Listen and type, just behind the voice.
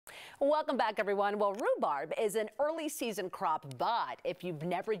Welcome back, everyone. Well, rhubarb is an early season crop, but if you've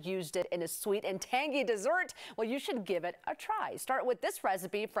never used it in a sweet and tangy dessert, well, you should give it a try. Start with this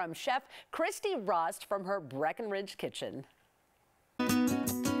recipe from Chef Christy Rost from her Breckenridge kitchen.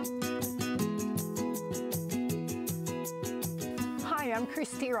 Hi, I'm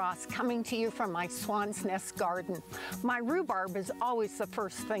Christy Rost, coming to you from my Swan's Nest garden. My rhubarb is always the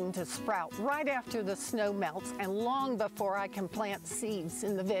first thing to sprout, right after the snow melts and long before I can plant seeds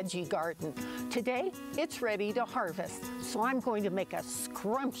in the veggie garden. Today, it's ready to harvest, so I'm going to make a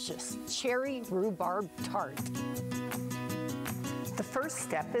scrumptious cherry rhubarb tart. The first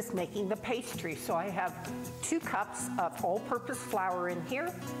step is making the pastry, so I have 2 cups of all-purpose flour in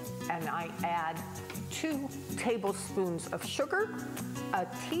here, and I add 2 tablespoons of sugar, a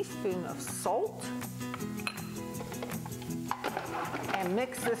teaspoon of salt, and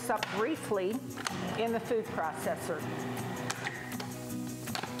mix this up briefly in the food processor.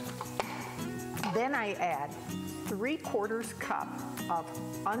 Then I add 3/4 cup of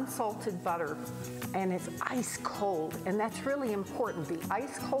unsalted butter, and it's ice cold, and that's really important. The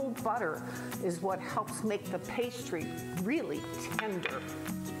ice cold butter is what helps make the pastry really tender.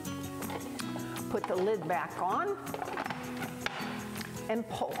 Put the lid back on and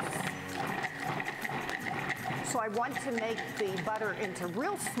pulse. So I want to make the butter into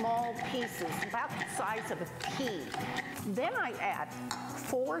real small pieces, about the size of a pea. Then I add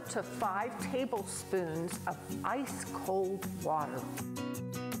 4 to 5 tablespoons of ice cold water.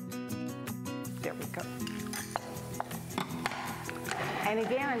 There we go. And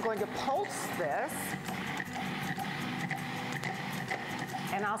again, I'm going to pulse this.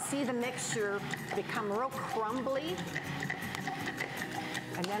 And I'll see the mixture become real crumbly.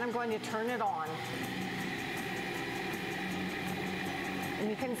 And then I'm going to turn it on. And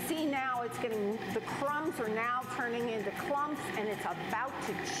you can see now it's getting, the crumbs are now turning into clumps, and it's about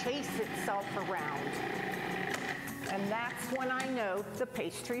to chase itself around. And that's when I know the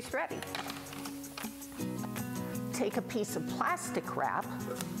pastry's ready. Take a piece of plastic wrap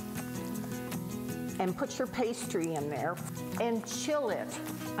and put your pastry in there and chill it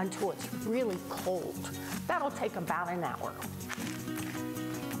until it's really cold. That'll take about an hour.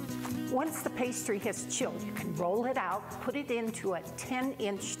 Once the pastry has chilled, you can roll it out, put it into a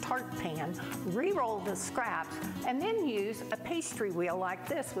 10-inch tart pan, re-roll the scraps, and then use a pastry wheel like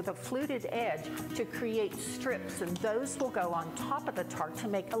this with a fluted edge to create strips, and those will go on top of the tart to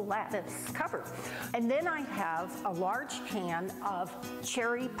make a lattice cover. And then I have a large pan of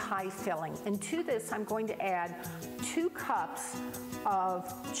cherry pie filling, and to this I'm going to add 2 cups of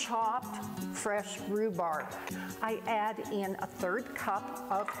chopped fresh rhubarb. I add in a 1/3 cup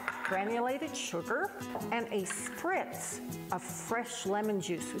of granulated sugar and a spritz of fresh lemon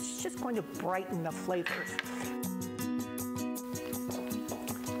juice, which is just going to brighten the flavors.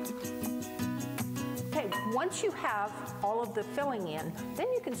 Okay, once you have all of the filling in,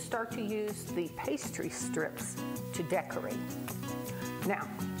 then you can start to use the pastry strips to decorate. Now,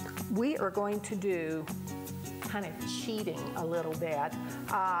 we are going to do kind of cheating a little bit.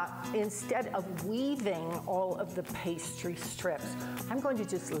 Instead of weaving all of the pastry strips, I'm going to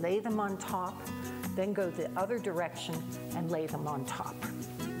just lay them on top, then go the other direction and lay them on top.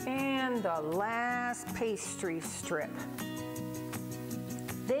 And the last pastry strip.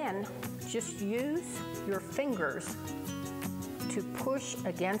 Then just use your fingers to push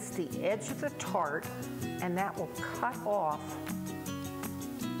against the edge of the tart, and that will cut off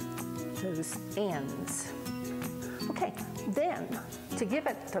those ends. Okay, then to give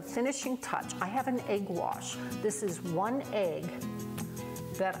it the finishing touch, I have an egg wash. This is 1 egg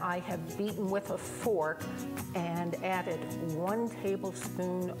that I have beaten with a fork and added 1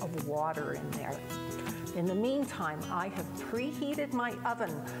 tablespoon of water in there. In the meantime, I have preheated my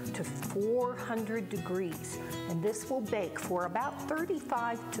oven to 400 degrees, and this will bake for about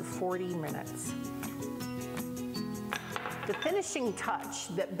 35 to 40 minutes. The finishing touch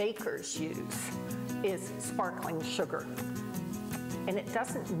that bakers use is sparkling sugar, and it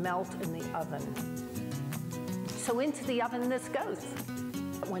doesn't melt in the oven. So into the oven this goes.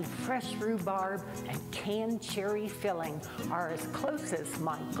 When fresh rhubarb and canned cherry filling are as close as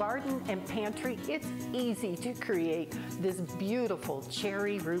my garden and pantry, it's easy to create this beautiful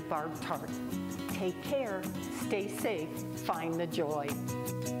cherry rhubarb tart. Take care, stay safe, find the joy.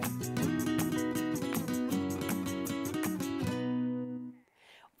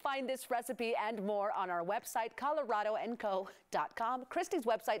 Find this recipe and more on our website, coloradoandco.com. Christy's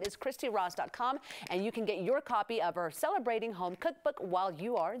website is christyrost.com, and you can get your copy of her Celebrating Home cookbook while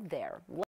you are there.